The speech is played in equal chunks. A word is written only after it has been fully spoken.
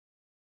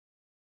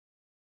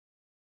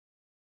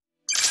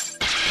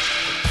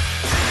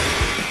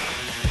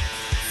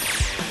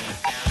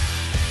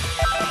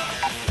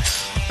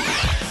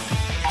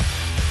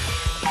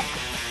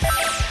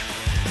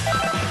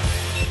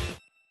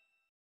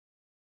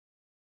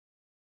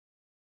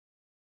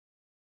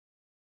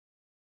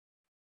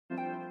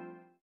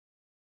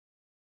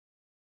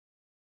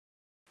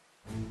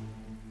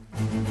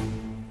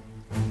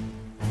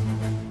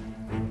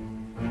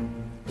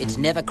It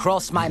never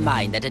crossed my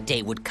mind that a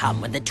day would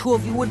come when the two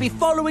of you would be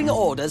following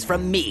orders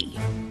from me.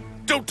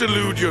 Don't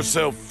delude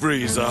yourself,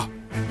 Frieza.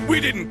 We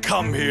didn't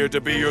come here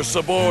to be your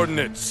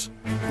subordinates.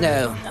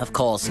 No, of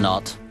course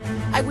not.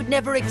 I would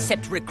never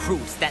accept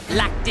recruits that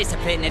lack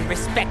discipline and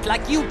respect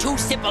like you two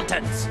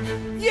simpletons.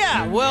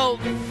 Yeah, well,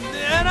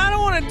 and I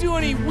don't want to do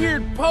any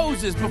weird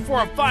poses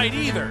before a fight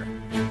either.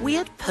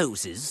 Weird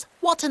poses?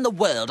 What in the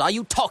world are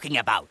you talking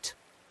about?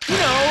 You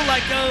know,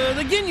 like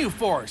the Ginyu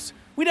Force.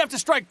 We'd have to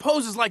strike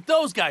poses like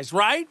those guys,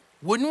 right?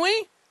 Wouldn't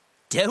we?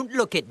 Don't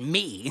look at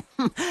me.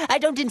 I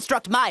don't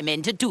instruct my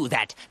men to do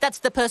that. That's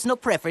the personal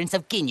preference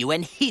of Ginyu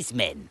and his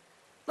men.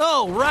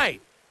 Oh,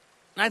 right.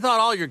 I thought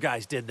all your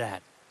guys did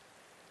that.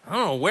 I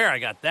don't know where I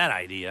got that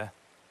idea.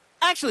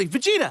 Actually,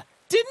 Vegeta,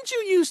 didn't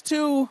you used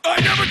to...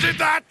 I never did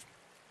that!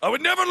 I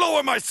would never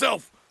lower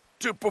myself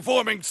to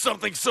performing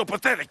something so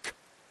pathetic.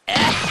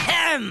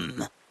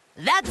 Ahem!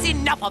 That's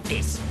enough of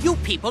this. You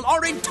people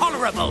are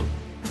intolerable.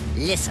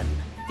 Listen,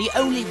 the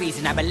only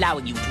reason I'm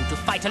allowing you two to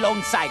fight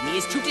alongside me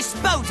is to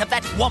dispose of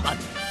that woman.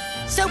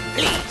 So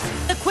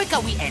please, the quicker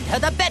we end her,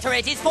 the better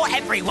it is for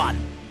everyone.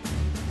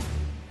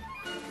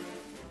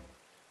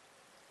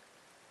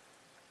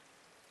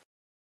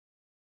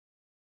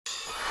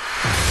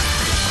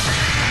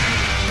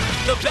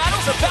 The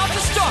battle's about to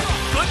start!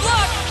 Good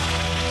luck!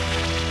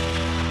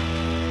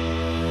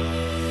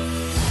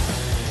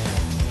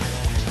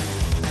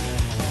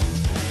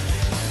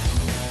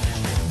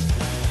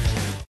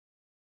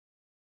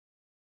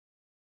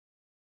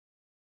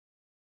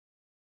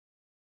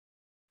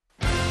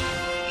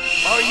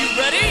 Are you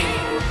ready?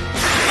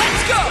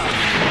 Let's go!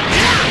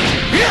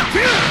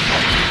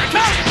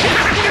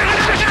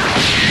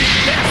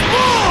 There's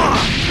more!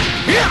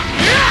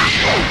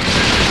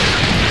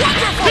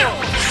 Wonderful!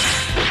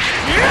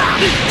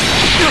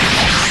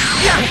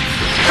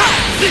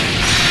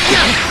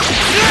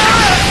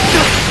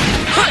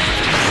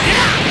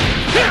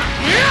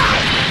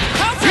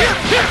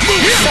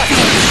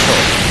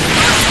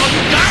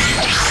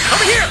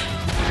 Over here!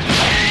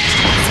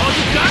 That's all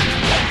you got?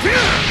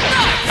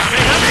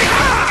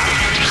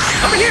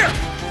 Over here!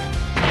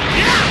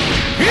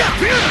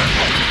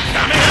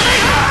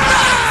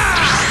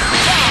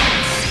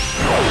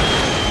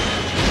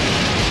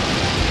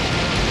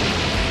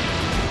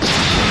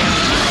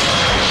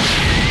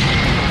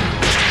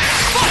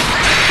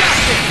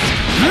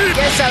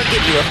 Guess I'll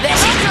give you a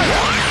best.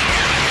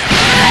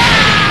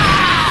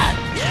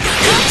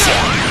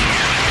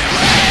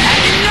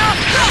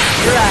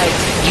 Right,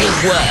 you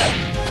were.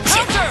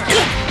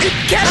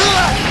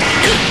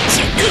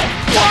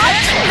 What?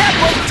 That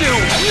won't do!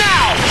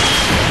 Now!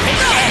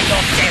 Prepare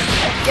yourself!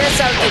 Guess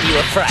I'll give you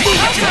a fright.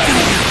 Prepare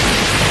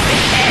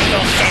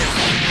yourself!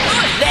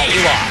 There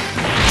you are!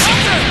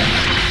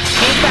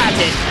 Keep at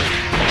it!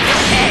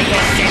 Prepare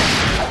yourself!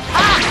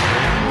 Ah!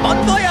 Bon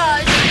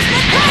voyage!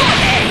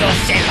 Prepare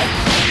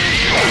yourself!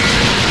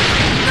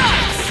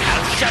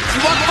 I'll shut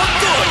you up for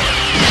good!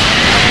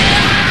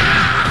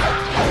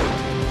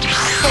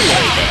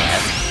 Away there!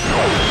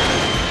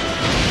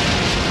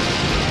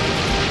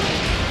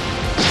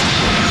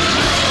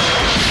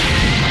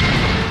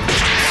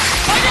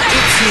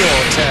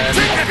 Your turn.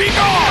 Take and be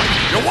gone!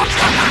 You what?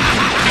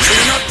 So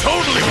you're not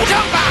totally...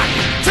 Come back!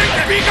 Take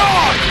and be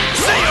gone!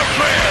 Say your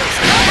prayers!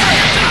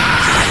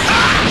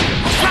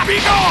 Be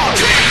gone!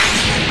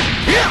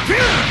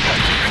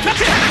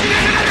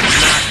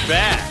 Not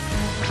bad.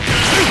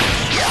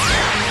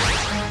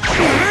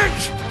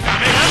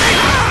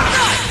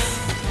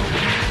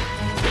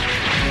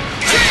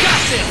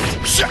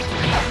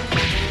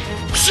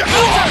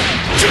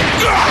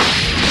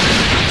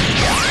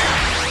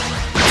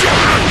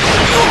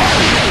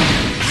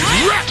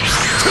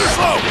 Too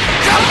slow!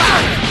 Come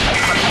back!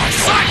 Out of my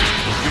sight!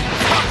 You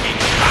cocky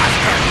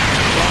bastard!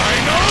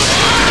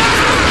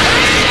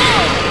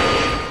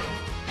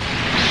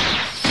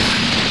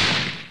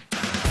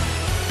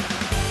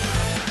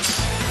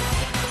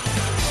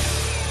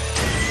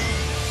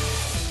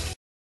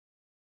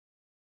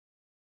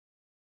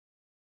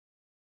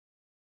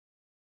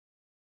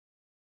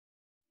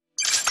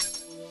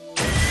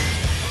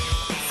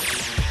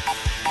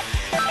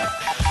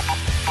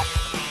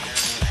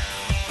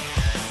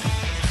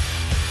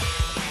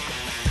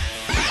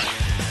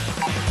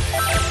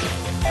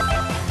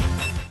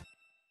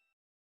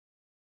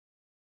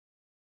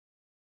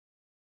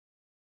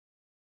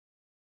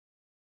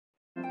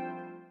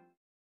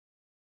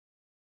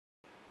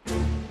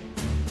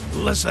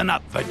 Listen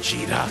up,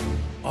 Vegeta.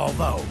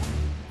 Although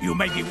you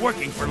may be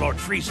working for Lord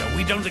Frieza,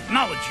 we don't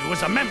acknowledge you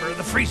as a member of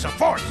the Frieza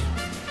Force.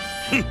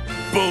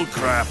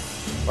 Bullcrap.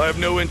 I have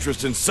no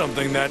interest in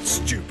something that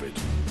stupid.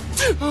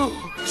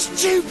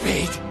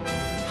 Stupid!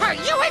 Are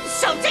you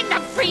insulting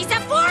the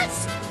Frieza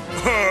Force?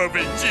 Oh,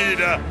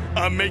 Vegeta,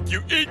 I'll make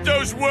you eat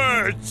those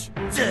words!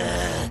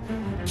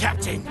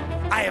 Captain,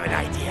 I have an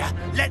idea.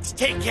 Let's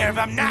take care of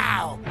him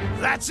now.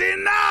 That's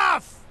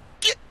enough!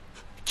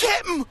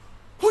 Captain,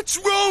 what's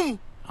wrong?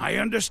 I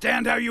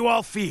understand how you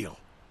all feel.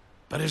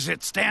 But as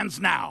it stands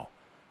now,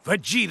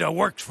 Vegeta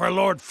works for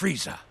Lord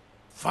Frieza.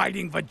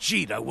 Fighting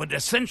Vegeta would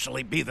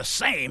essentially be the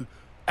same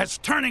as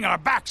turning our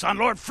backs on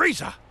Lord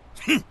Frieza.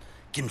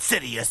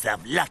 Consider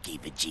yourself lucky,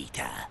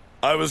 Vegeta.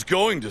 I was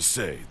going to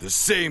say the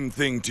same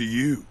thing to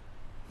you.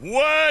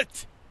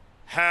 What?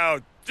 How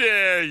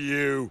dare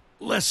you?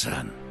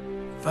 Listen,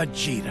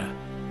 Vegeta,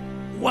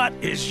 what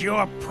is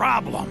your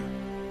problem?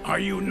 Are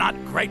you not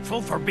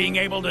grateful for being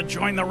able to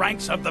join the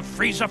ranks of the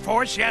Frieza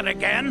Force yet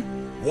again?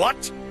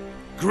 What?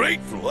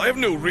 Grateful? I have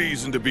no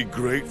reason to be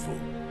grateful.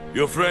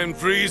 Your friend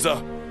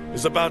Frieza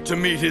is about to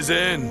meet his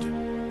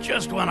end.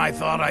 Just when I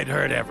thought I'd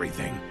heard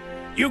everything,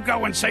 you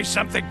go and say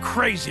something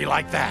crazy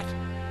like that.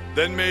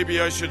 Then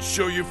maybe I should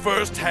show you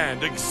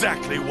firsthand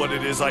exactly what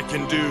it is I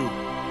can do.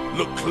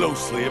 Look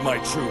closely at my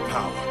true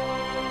power.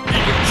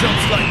 Even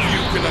chumps like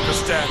you can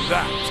understand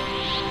that.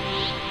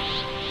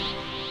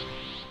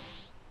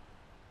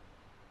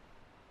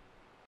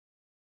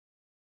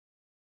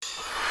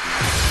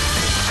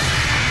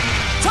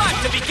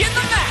 Time to begin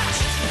the match!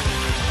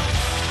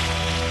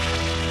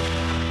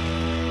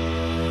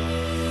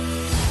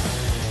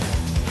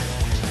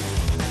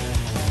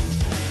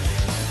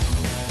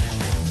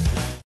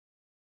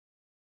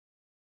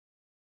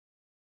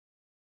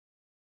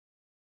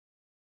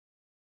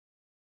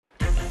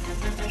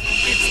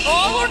 It's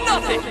all or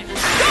nothing! Go!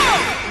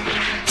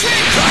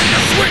 Time to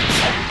switch!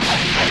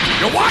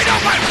 You're wide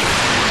open!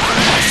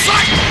 My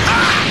sight!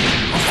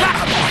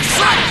 My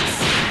sight!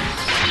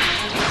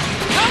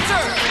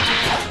 Counter!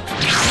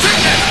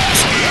 Take this!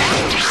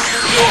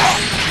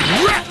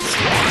 Rex!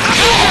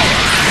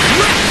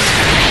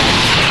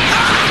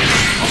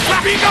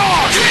 Be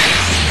gone!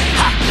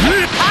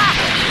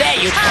 There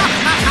you go.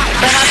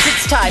 Perhaps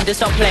it's time to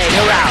stop playing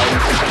around.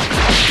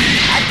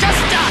 I've just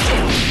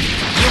started.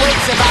 You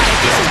won't survive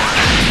this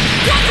one.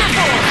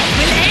 Wonderful!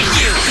 We'll end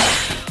you!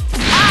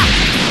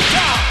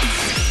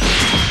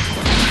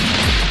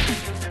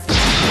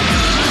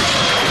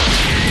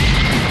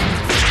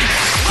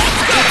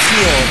 It's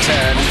your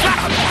turn.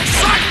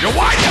 You're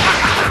wide!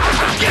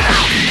 Get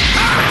out!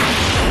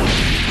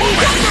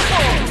 Move it!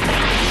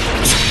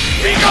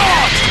 Be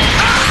gone!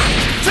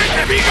 Take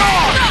it! Be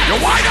gone!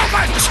 You're wide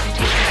open!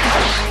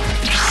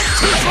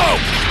 Too slow!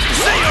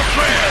 Say your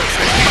prayers!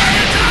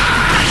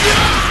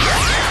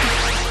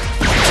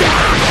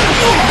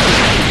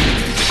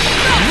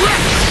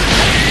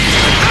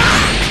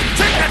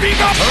 Take it! Be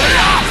gone! Hurry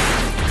up!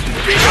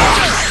 Be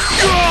gone!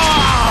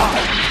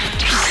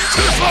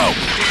 Too slow!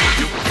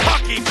 You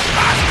cocky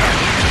bastard!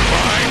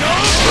 Final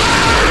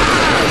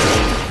flash!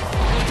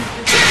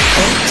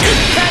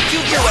 Can't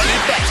you do any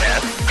better?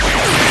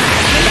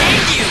 We'll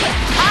end you!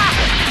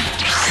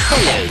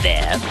 Hello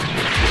there.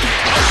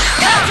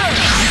 Counter!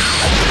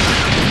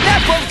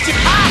 That won't do!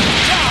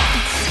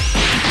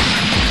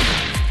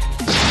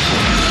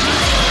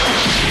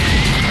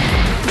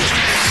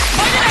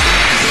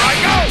 Here I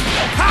go!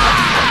 Ha!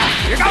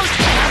 Here goes!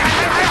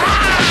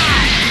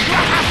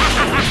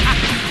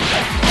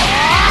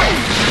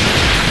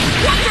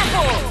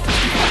 Wonderful!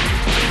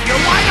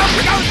 You're wide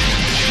open! Goes!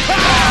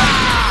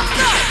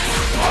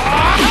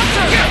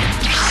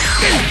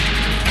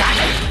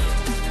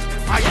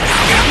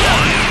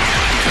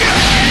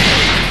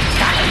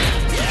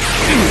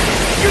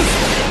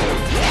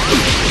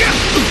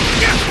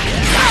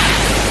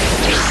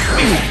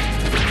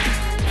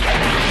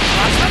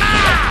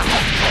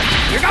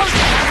 Here goes!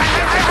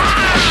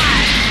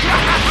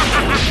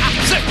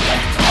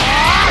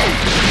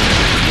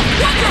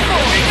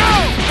 Wonderful! Here we go!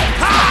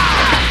 Ha!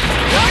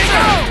 Here we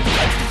go!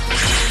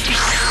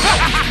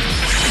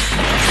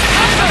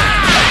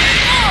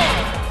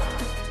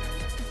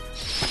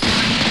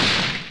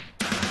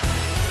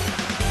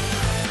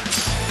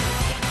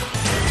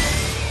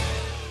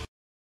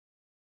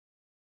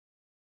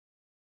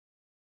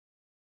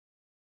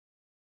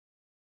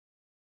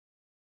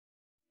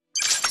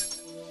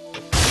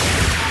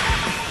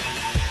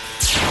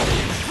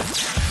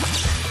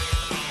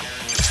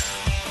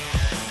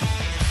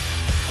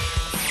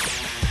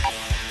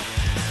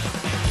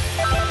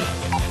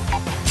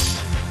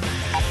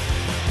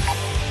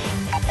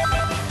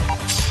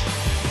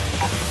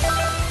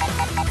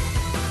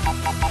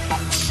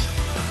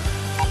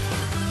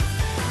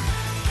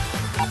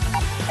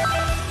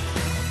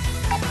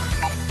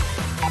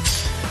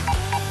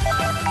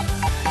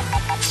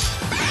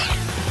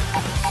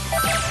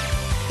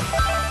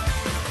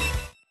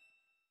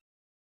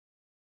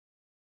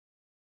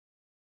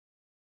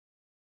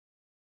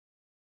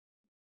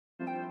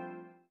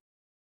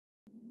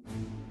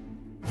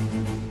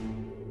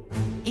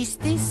 Is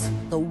this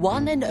the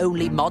one and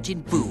only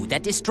Majin Buu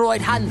that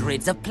destroyed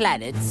hundreds of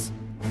planets?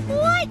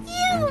 What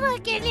you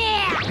looking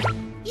at?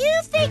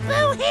 You think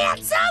Boo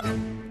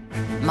handsome?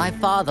 My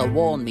father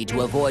warned me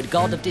to avoid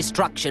God of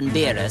Destruction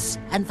Beerus,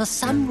 and for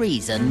some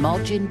reason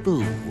Majin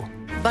Buu.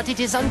 But it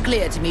is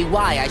unclear to me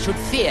why I should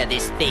fear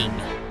this thing.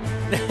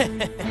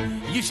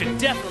 You should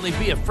definitely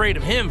be afraid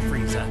of him,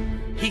 Frieza.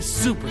 He's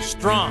super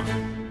strong.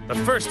 The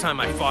first time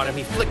I fought him,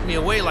 he flicked me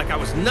away like I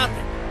was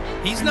nothing.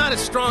 He's not as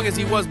strong as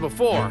he was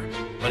before,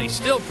 but he's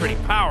still pretty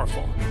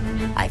powerful.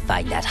 I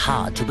find that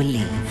hard to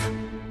believe.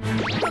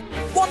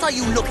 What What are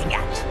you looking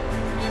at?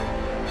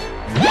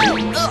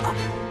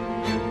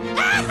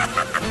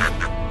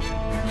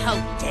 How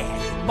dare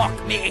you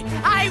mock me?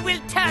 I will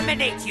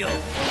terminate you!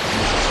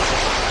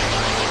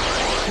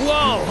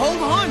 Whoa, hold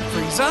on,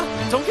 Frieza.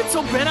 Don't get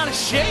so bent out of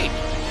shape.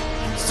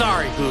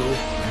 Sorry, Boo.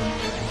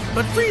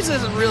 But Frieza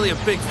isn't really a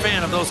big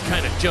fan of those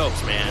kind of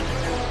jokes, man.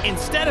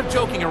 Instead of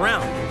joking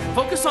around,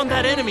 focus on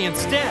that enemy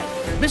instead.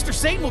 Mr.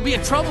 Satan will be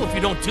in trouble if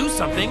you don't do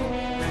something.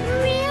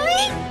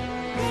 Really?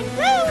 Then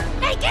Boo,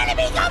 make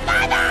enemy go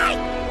bye-bye!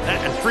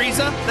 And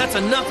Frieza, that's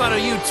enough out of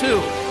you,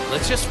 too.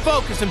 Let's just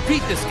focus and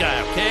beat this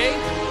guy, okay?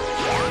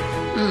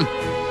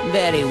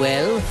 Very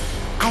well.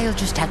 I'll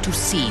just have to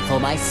see for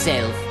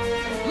myself.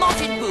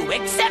 Martin Boo,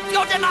 accept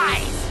your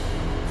demise!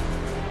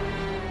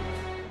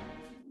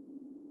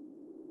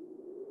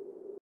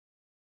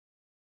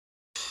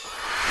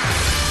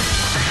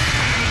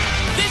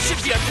 This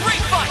should be a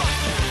great fight!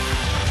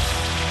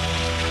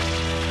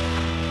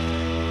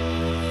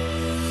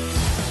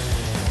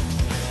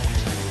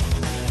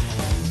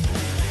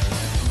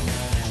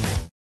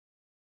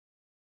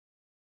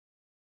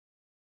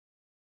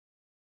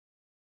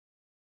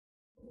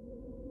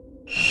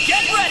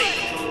 Get ready!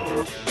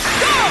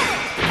 Go!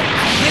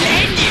 Will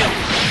end you!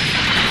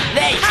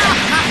 There you go.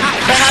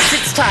 Perhaps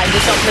it's time to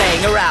stop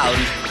playing around.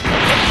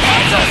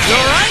 You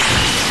alright?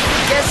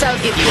 Guess I'll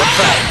give you a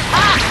fright.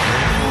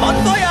 Bon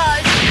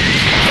voyage!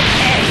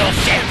 Prepare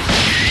yourself!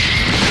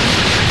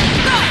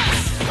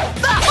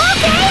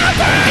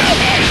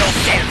 Prepare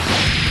yourself!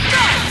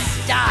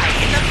 Die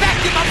in the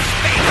vacuum of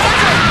space!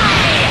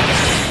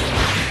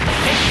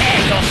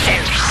 Prepare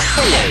yourself!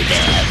 Hello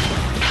there.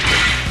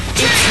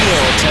 It's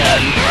your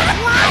turn.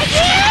 Why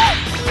you?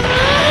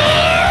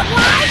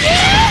 Why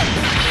you?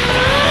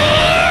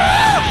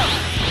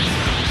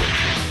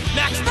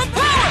 Maximum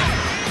power!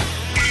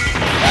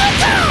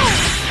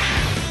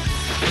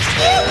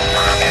 You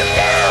mother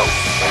Boo!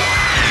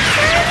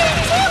 Turn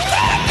into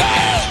candy!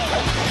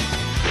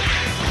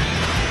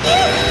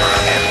 You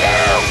mother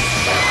Boo!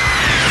 Turn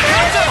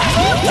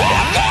into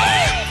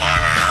candy!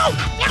 No!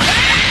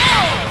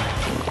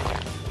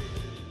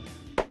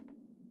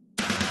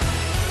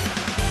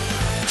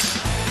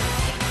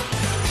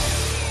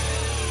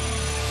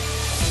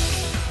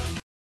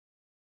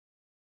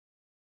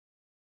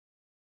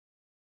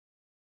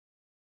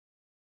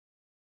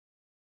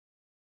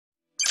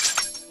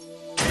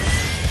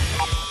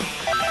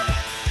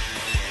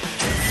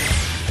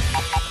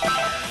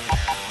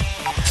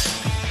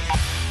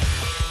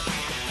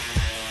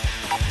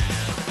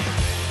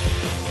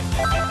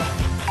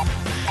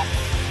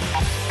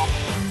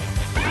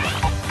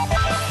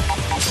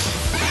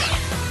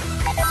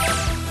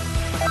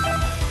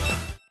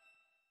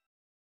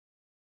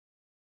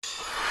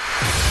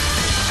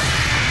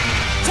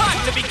 Time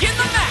to begin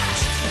the match!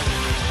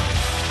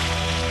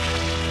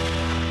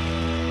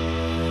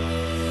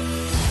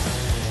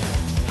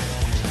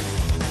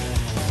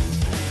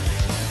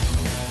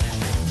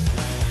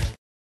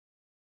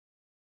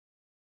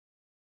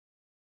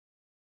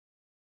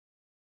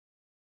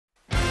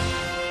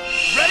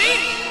 Ready?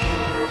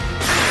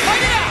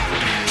 Fight it out!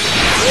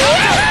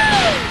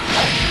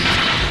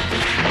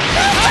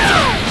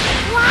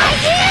 Why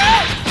you?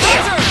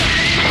 Counter!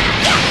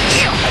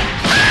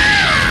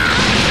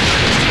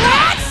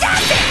 What's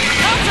something?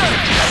 Counter!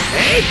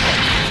 Hey!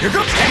 Here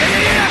goes.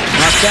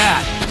 Not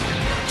that.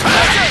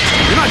 Counter!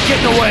 You're not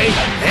getting away.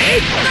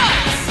 Hey!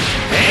 Nice!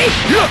 Hey!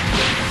 Look!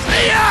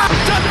 I'm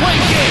done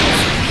playing games.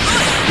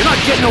 You're not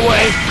getting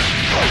away.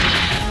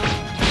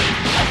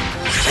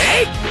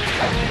 Hey!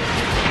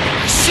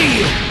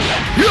 See you.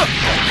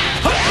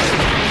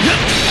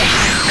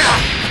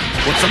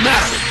 What's the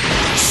matter?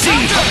 See,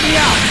 help me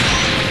out.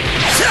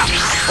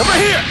 Over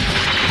here.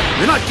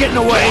 You're not getting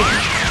away.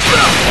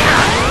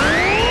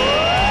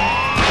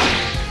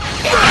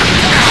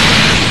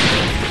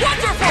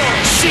 Wonderful!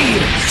 See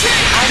you.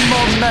 I'm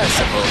more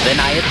merciful than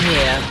I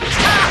appear.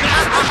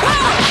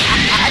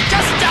 I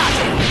just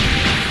started.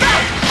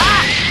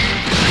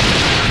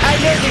 I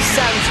know this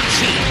sounds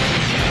cheap,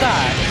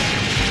 but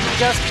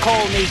just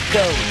call me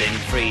Golden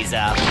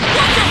Frieza.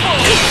 Wonderful!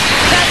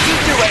 That you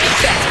do any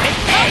better.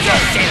 Prepare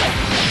yourself.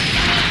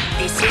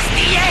 This is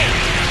the end.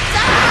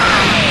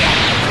 I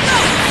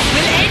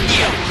will end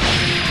you.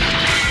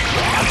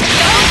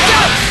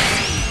 Go!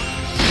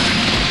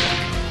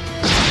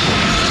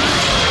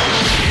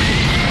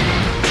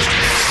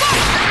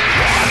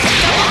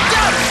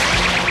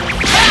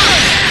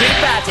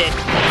 Keep at it.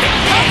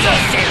 Prepare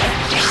yourself.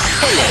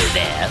 Hello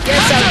there.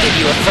 Guess I'll give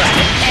you a fright.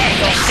 Prepare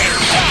yourself.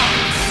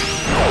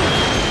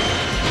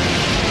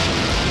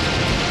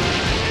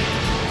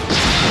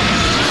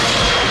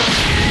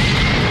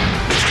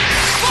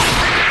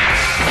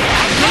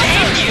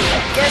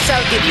 Guess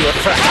I'll give you a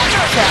fright.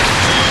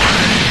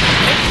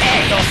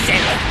 Prepare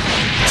yourself.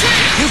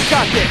 You've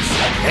got this.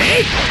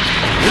 Hey!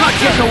 You're not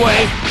getting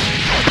away.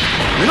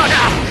 You're not.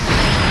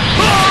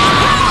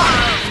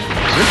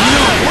 There's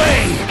no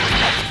way.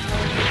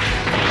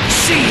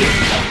 See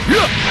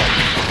you.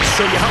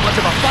 Show you how much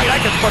of a fight I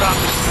can put up,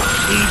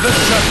 even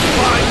just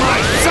by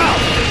myself.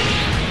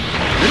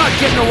 You're not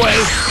getting away.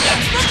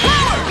 Extra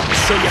power!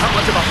 Show you how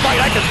much of a fight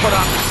I can put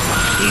up.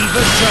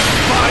 Even just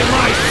by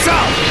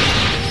myself.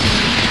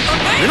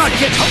 You're not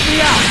getting... Help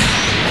me out.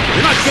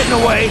 You're not getting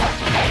away.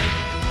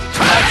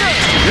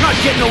 You're not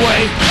getting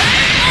away.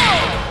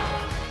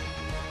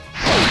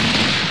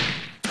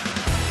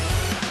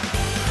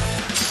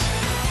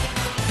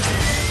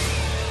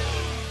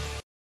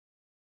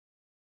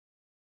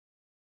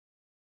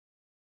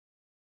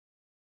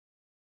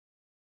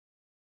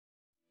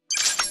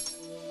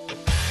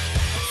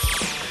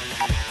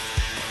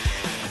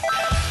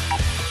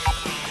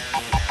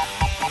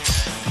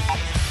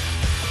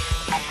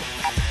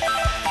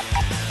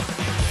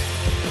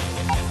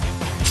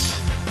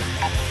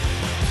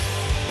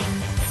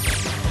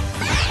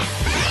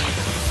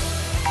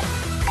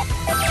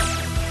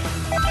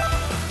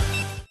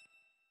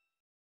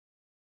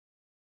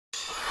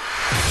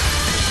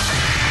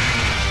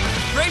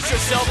 Brace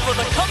yourself for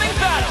the coming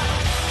battle!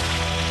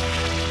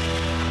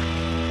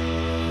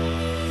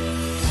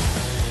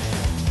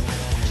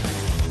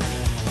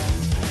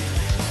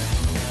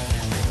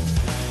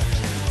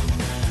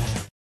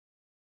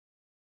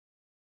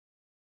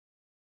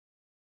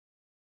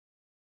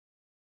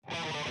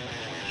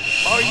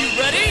 Are you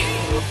ready?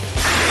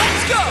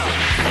 Let's go!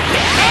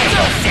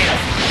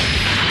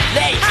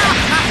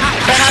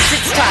 Perhaps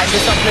it's time to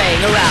stop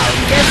playing around.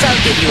 Guess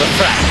I'll give you a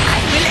fright. I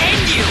will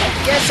end you.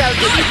 Guess I'll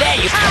give you... There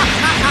you go.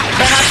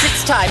 Perhaps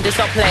it's time to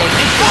stop playing.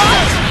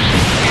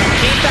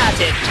 Keep at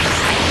it.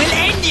 I will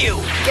end you.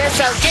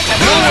 Guess I'll get a...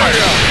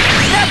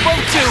 That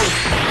won't do.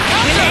 I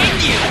will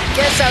end you.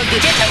 Guess I'll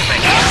give... Get over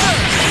here.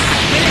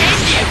 I will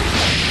end you.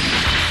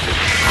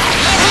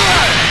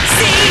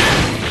 See?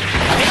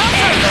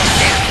 Prepare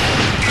yourself.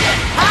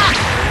 Ha!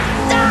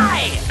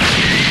 Die!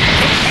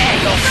 Prepare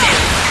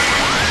yourself.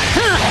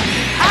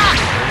 Ha!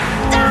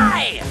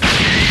 Die!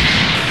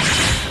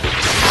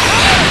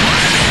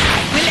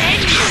 I will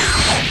end you.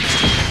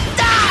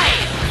 Die!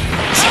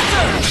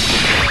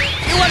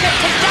 You are meant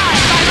to die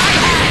by my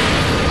hand.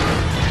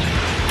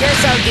 Guess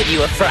I'll give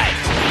you a fright.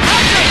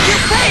 I'll make you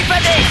pay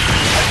for this.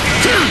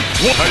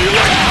 How do you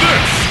like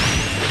this?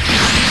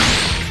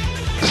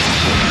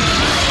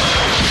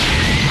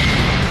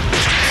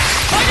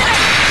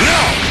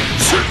 Now!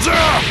 Sit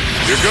down!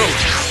 Here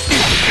goes!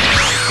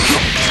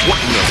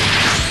 What no?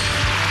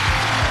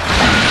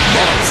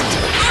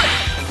 Monster!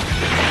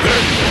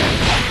 There you go!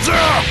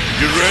 Down!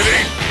 You ready?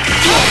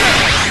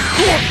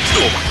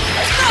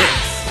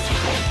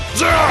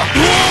 Down!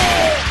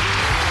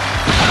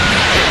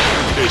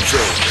 It's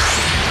over.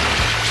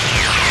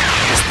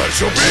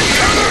 Special beam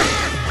counter!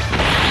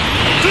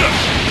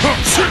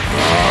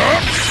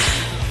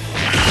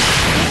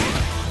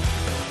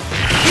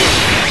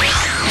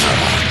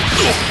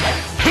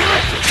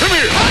 Come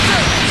here!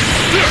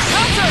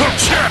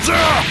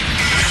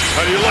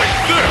 How do you like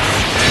this?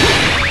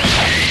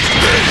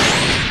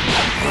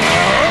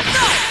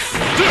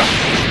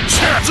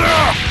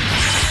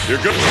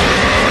 You're good.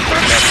 Not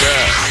bad.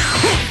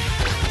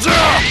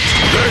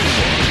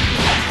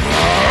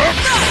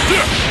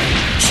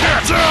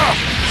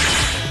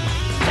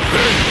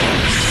 There you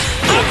are.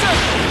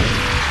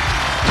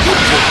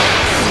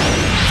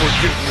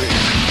 Forgive me.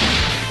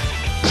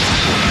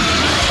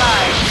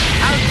 Fine.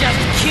 I'll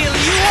just kill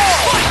you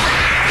all.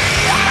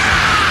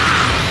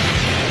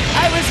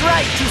 I was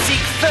right to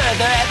seek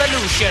further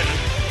evolution.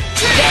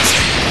 Yes.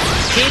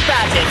 Keep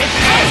at it.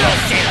 Prepare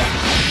yourself.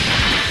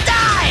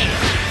 Die!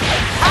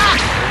 Ha!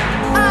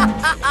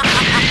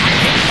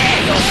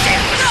 Prepare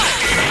yourself.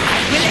 I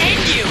will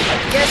end you.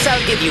 Guess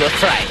I'll give you a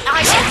fright.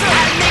 I'll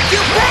make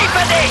you pay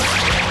for this.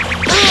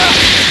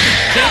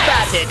 Keep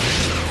at it.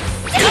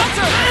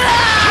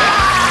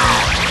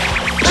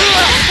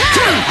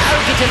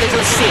 I'll get a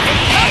little silly.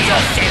 Prepare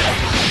yourself.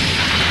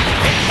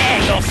 Prepare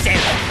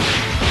yourself.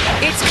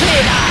 It's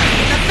clear now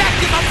in the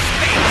vacuum of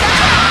space.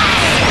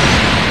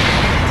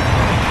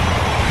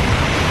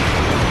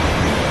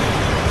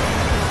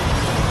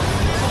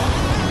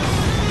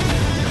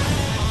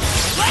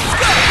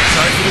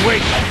 Sorry for the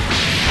wait.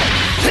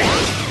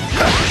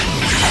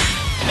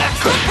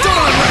 Don't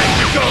on, Ray!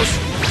 Here goes!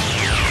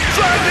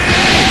 Drive me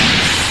in!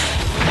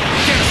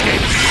 Can't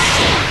escape!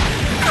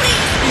 What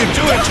are you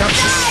doing,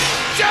 Chelsea?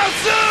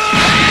 Chelsea!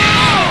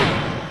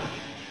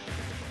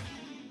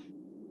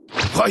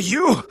 Why,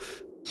 you?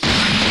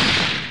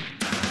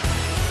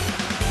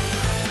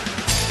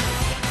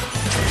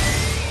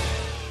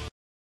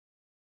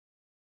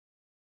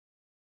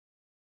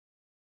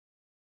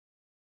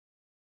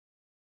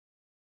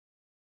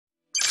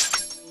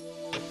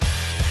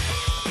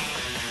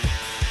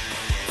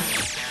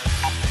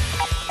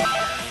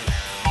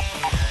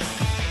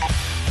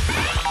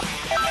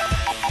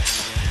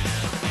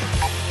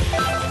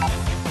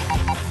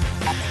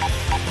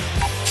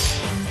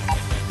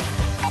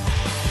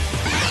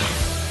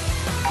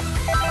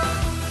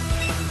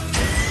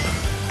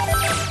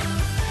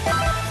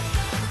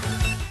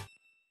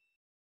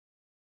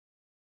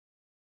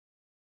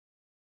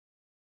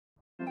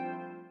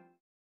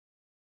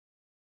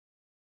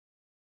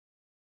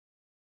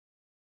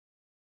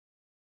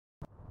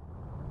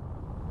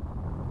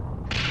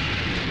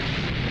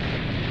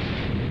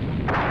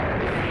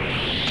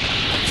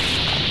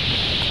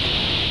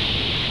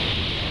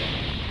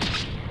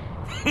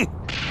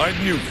 I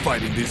knew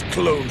fighting these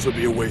clones would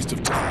be a waste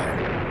of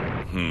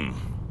time.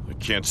 I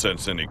can't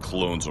sense any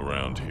clones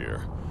around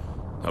here.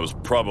 I was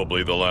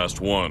probably the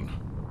last one.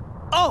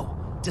 Oh,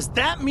 does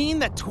that mean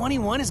that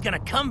 21 is gonna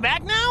come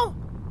back now?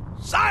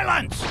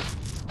 Silence!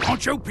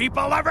 Don't you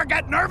people ever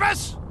get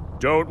nervous?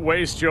 Don't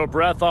waste your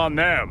breath on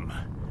them.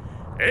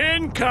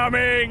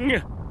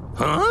 Incoming!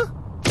 Huh?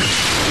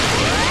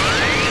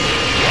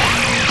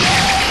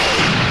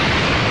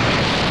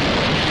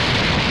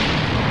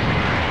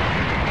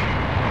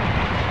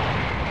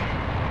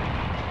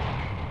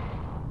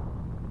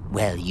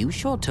 Well, you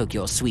sure took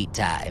your sweet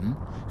time.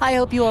 I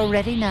hope you are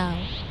ready now.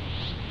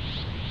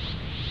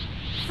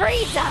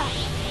 Frieza!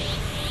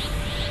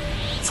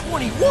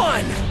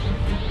 21!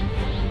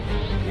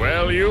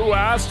 Well, you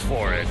asked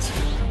for it.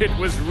 It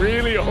was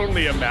really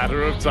only a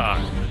matter of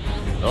time.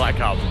 Like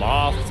a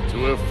moth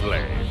to a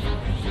flame.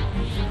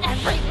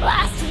 Every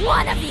last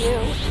one of you!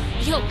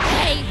 You'll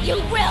pay!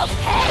 You will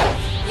pay!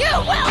 You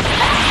will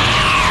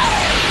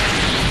pay!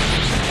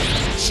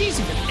 She's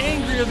even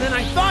angrier than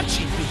I thought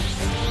she'd be.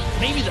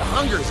 Maybe the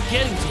hunger is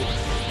getting to her.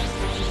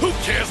 Who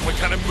cares what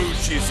kind of mood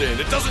she's in?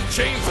 It doesn't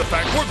change the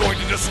fact we're going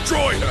to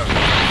destroy her.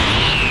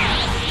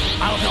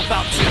 I'll help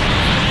out too.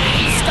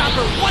 Stop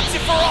her once and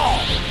for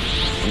all!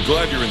 I'm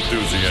glad you're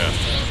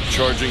enthusiastic.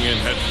 Charging in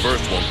head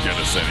first won't get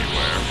us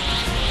anywhere.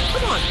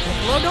 Come on,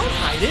 Piccolo, don't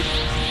hide it.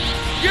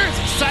 You're as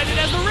excited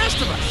as the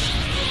rest of us.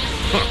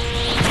 Huh.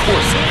 Of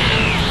course I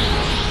am.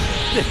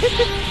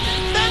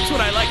 That's what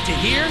I like to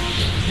hear.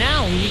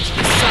 Now we need to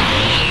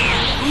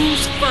decide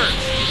who's first.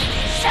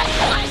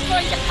 I'm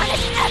going to punish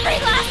every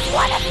last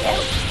one of you!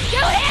 You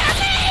hear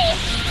me?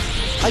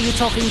 Are you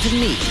talking to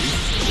me?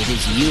 It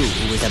is you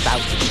who is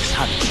about to be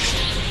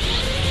punished.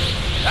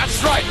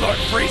 That's right,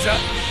 Lord Frieza.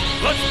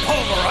 Let's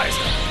pulverize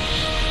them.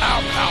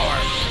 Our power,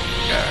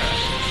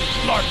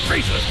 Lord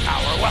Frieza's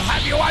power, will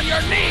have you on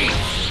your knees.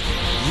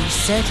 You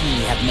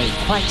certainly have made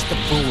quite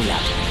the fool out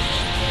of me.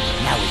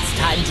 Now it's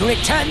time to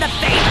return the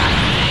favor.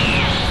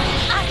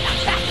 I'm not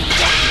backing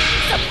down,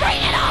 so bring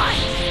it on!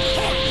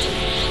 Candy,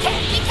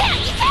 candy,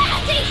 candy,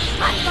 candy!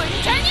 I'm going to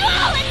turn you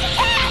all into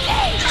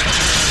candy!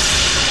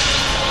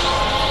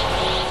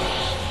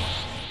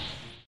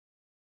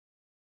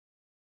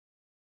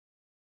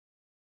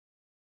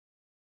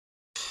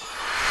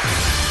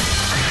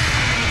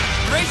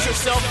 Brace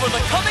yourself for the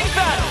coming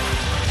battle!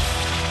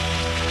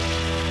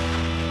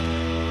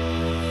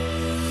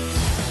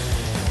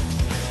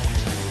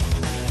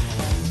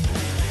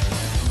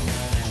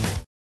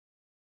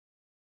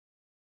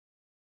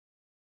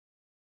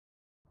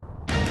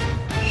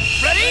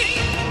 Ready?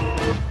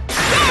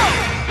 Go!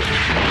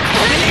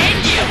 We'll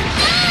end you!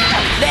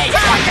 There you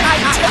are!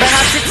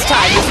 Perhaps it's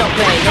time to stop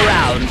playing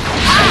around.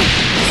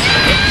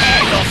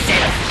 Prepare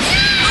yourself!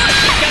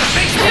 Gotta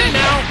face it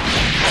now.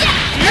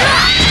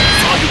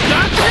 All you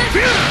got?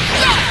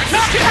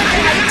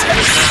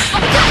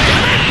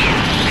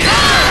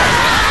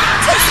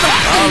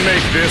 I'll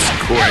make this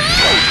quick.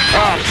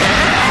 I'm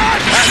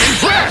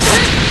impressed!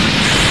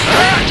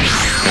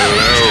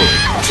 Hello.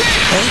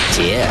 Oh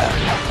dear.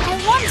 I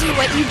wonder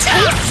what you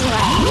taste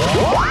like.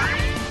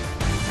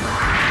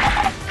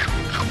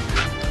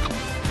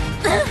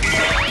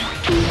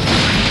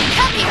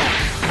 Come here!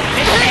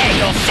 Prepare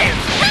yourself!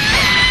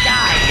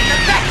 Die in the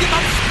vacuum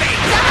of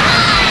space!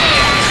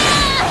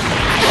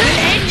 We'll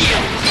end you!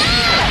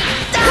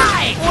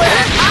 Die!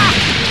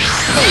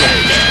 Hello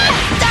there!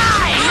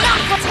 Die!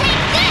 Not take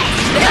this!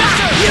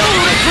 You'll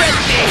regret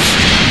this!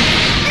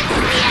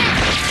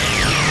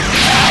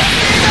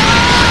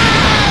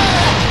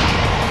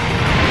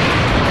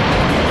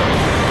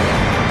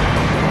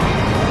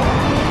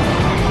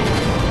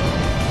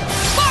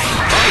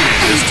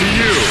 This to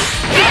you.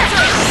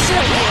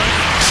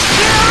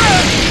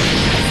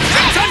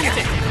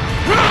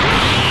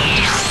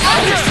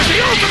 This is the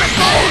ultimate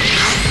goal!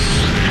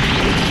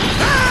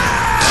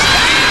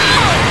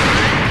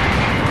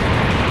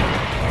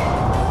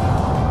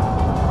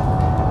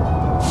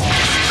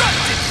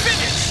 Destructive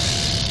finish!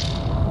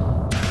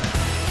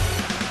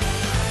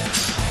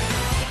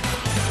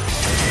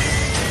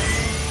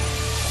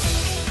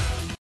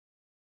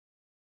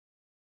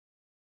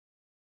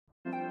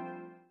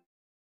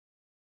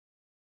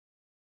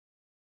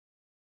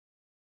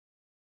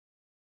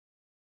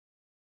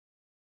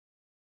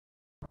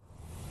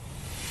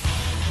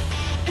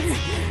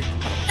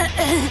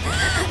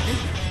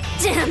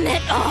 Damn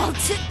it all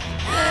to...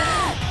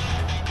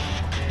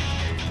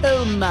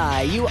 Oh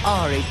my, you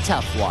are a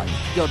tough one.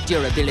 Your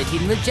durability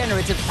and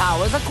regenerative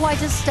powers are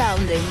quite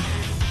astounding.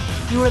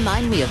 You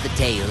remind me of the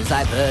tales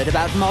I've heard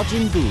about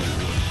Majin Buu.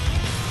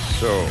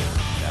 So,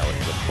 now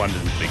it's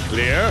abundantly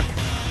clear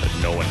that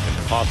no one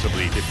can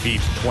possibly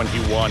defeat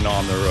 21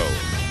 on their own.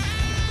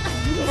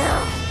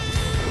 No.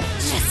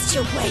 Just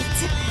you wait.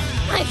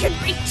 I can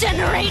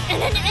regenerate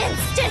in an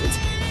instant.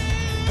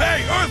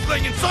 Hey,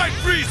 Earthling inside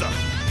Frieza!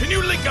 Can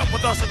you link up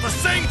with us at the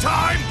same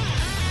time?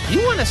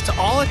 You want us to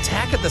all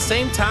attack at the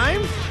same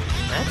time?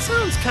 That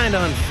sounds kind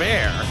of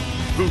unfair.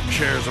 Who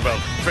cares about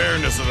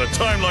fairness at a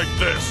time like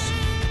this?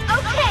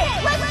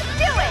 Okay, let's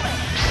do it.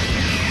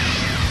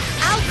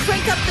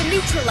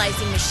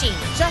 neutralizing machine,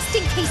 just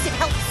in case it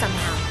helps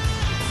somehow.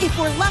 If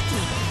we're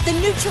lucky, the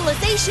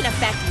neutralization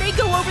effect may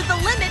go over the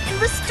limit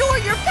and restore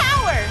your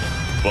power!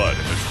 But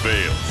if it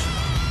fails,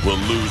 we'll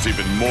lose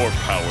even more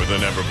power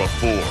than ever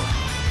before.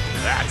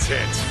 That's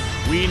it.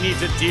 We need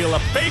to deal a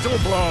fatal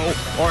blow,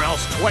 or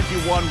else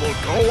 21 will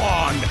go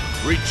on,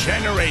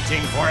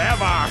 regenerating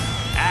forever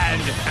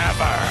and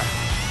ever.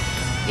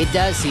 It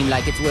does seem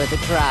like it's worth a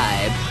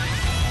try.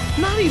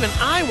 Not even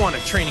I want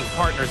a training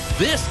partner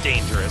this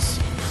dangerous.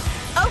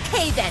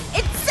 Okay then,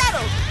 it's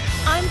settled!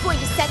 I'm going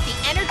to set the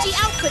energy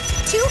output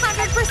to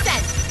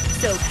 200%,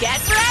 so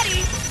get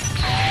ready!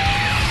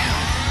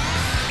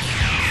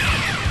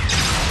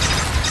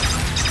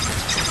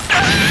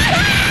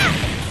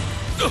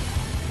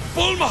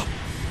 Bulma!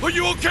 Are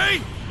you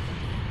okay?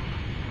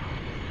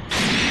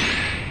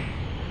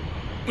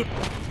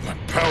 My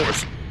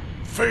power's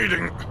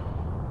fading.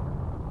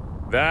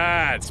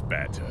 That's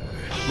better.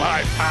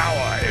 My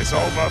power is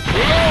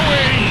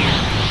overflowing!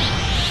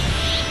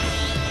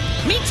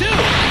 Me too!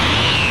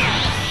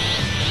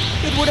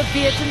 It would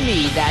appear to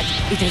me that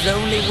it has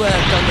only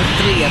worked on the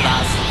three of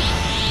us.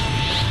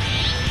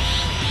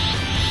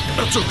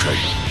 That's okay.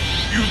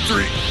 You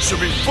three should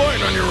be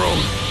fine on your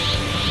own.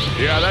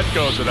 Yeah, that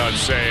goes without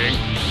saying.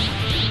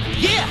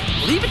 Yeah,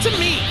 leave it to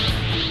me.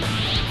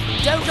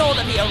 Don't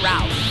order me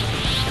around.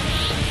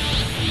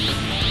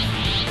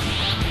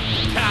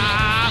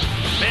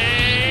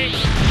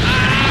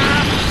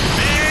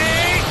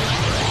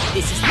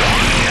 This is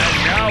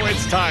And now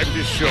it's time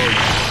to show you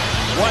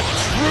what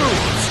true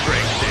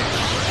strength is.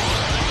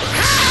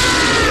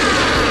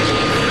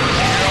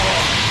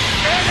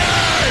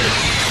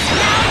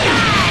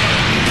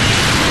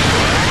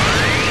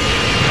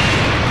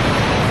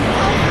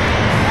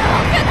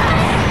 How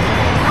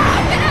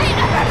can I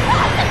ever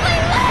possibly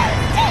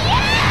lose to you?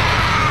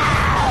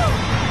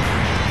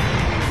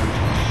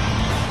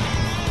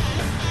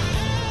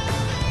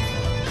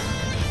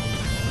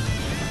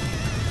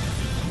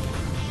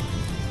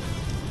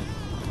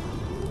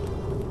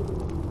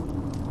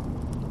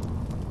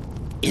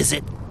 Is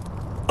it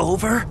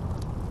over?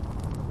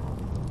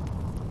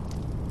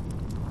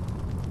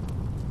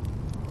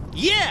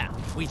 Yeah,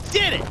 we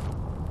did it!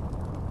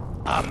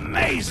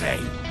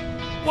 Amazing!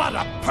 What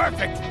a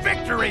perfect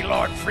victory,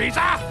 Lord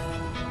Frieza!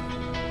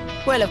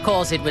 Well, of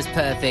course it was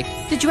perfect.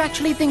 Did you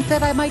actually think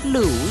that I might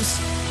lose?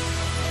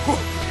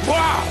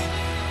 Wow!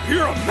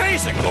 You're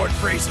amazing, Lord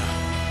Frieza!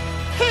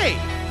 Hey,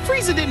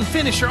 Frieza didn't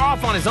finish her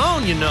off on his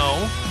own, you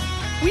know.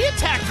 We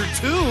attacked her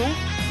too.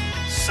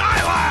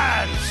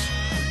 Silence!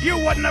 You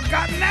wouldn't have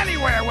gotten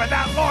anywhere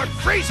without Lord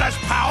Frieza's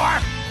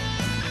power!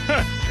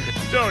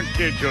 Don't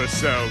kid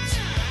yourselves.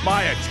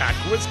 My attack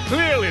was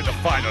clearly the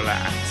final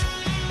act.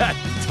 That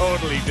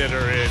totally did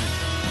her in.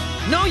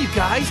 No, you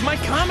guys, my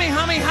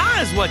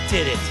Kamehameha is what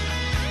did it.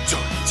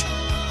 Darn it.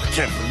 I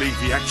can't believe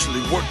he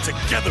actually worked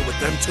together with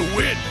them to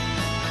win.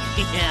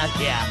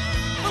 Yeah.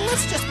 Well,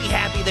 let's just be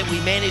happy that we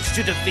managed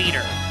to defeat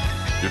her.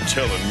 You're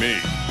telling me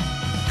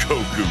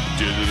Goku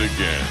did it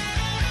again.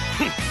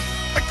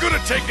 I could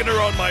have taken her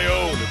on my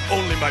own if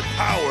only my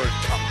power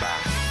had come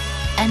back.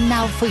 And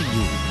now for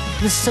you,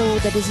 the soul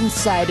that is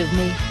inside of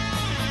me.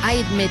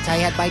 I admit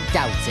I had my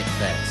doubts at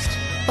first,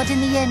 but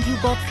in the end you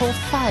brought forth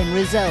fine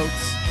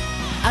results.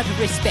 Out of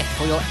respect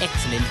for your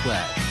excellent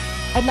work,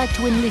 I'd like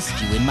to enlist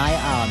you in my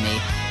army.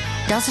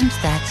 Doesn't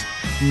that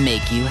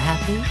make you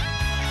happy?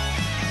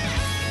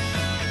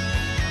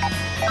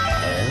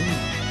 Oh,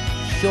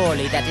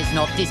 surely that is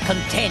not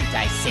discontent,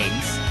 I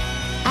sense.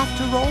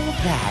 After all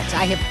that,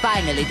 I have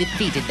finally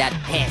defeated that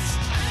pest.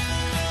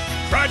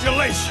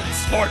 Congratulations,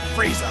 Lord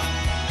Frieza!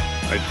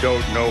 I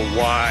don't know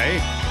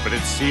why, but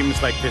it seems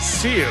like the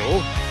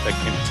seal that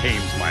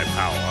contains my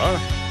power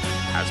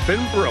has been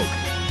broken.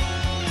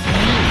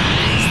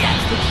 Is that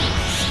the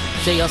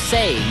case? So you're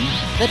saying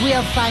that we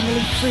are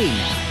finally free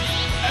now?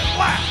 At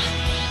last,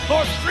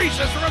 Lord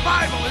Frieza's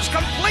revival is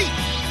complete!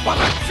 What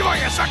a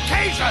joyous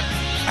occasion!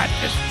 At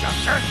this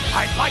juncture,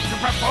 I'd like to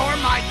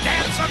perform my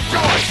dance of joy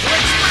to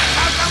express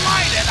how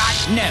delighted I...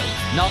 No,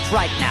 not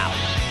right now.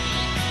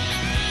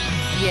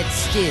 Yet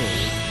still,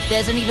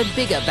 there's an even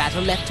bigger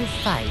battle left to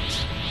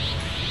fight.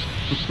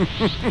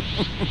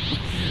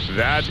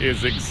 That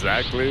is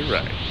exactly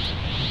right.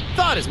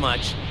 Thought as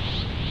much.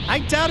 I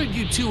doubted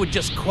you two would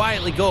just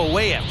quietly go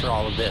away after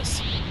all of this.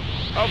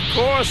 Of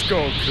course,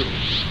 Goku.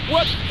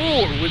 What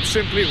fool would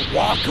simply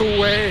walk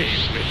away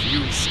with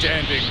you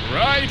standing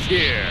right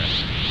here,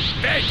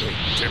 begging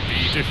to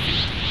be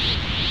defeated?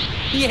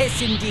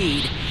 Yes,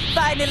 indeed.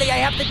 Finally, I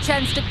have the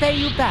chance to pay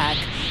you back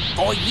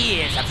for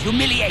years of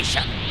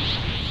humiliation.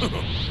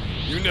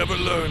 You never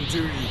learn,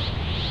 do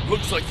you?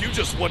 Looks like you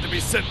just want to be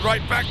sent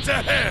right back to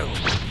hell.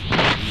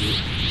 You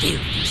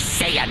filthy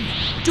Saiyan!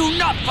 Do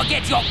not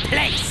forget your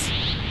place!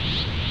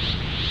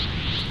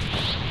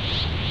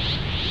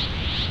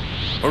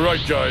 All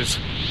right, guys.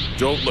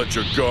 Don't let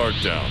your guard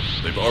down.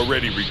 They've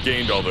already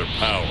regained all their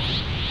power.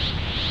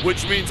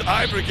 Which means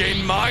I've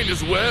regained mine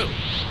as well.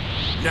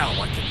 Now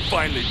I can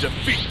finally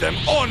defeat them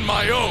on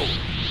my own.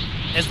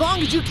 As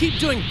long as you keep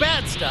doing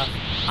bad stuff,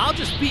 I'll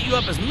just beat you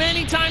up as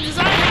many times as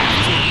I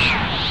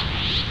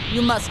have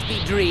You must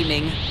be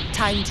dreaming.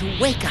 Time to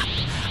wake up.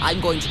 I'm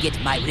going to get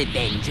my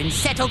revenge and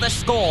settle the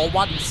score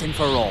once and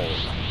for all.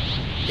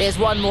 There's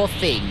one more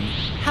thing.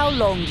 How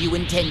long do you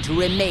intend to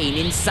remain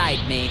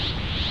inside me?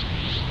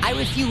 I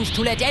refuse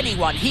to let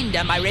anyone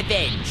hinder my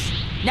revenge.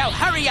 Now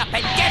hurry up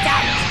and get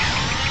out!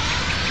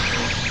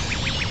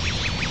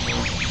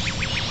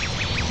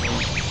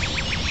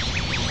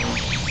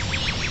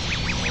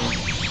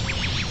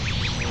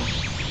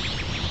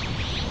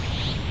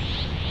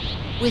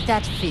 With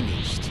that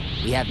finished,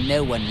 we have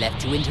no one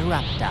left to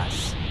interrupt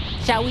us.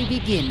 Shall we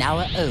begin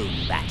our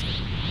own battle?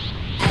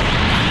 And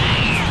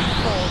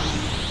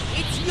now,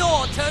 it's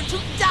your turn to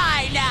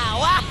die now!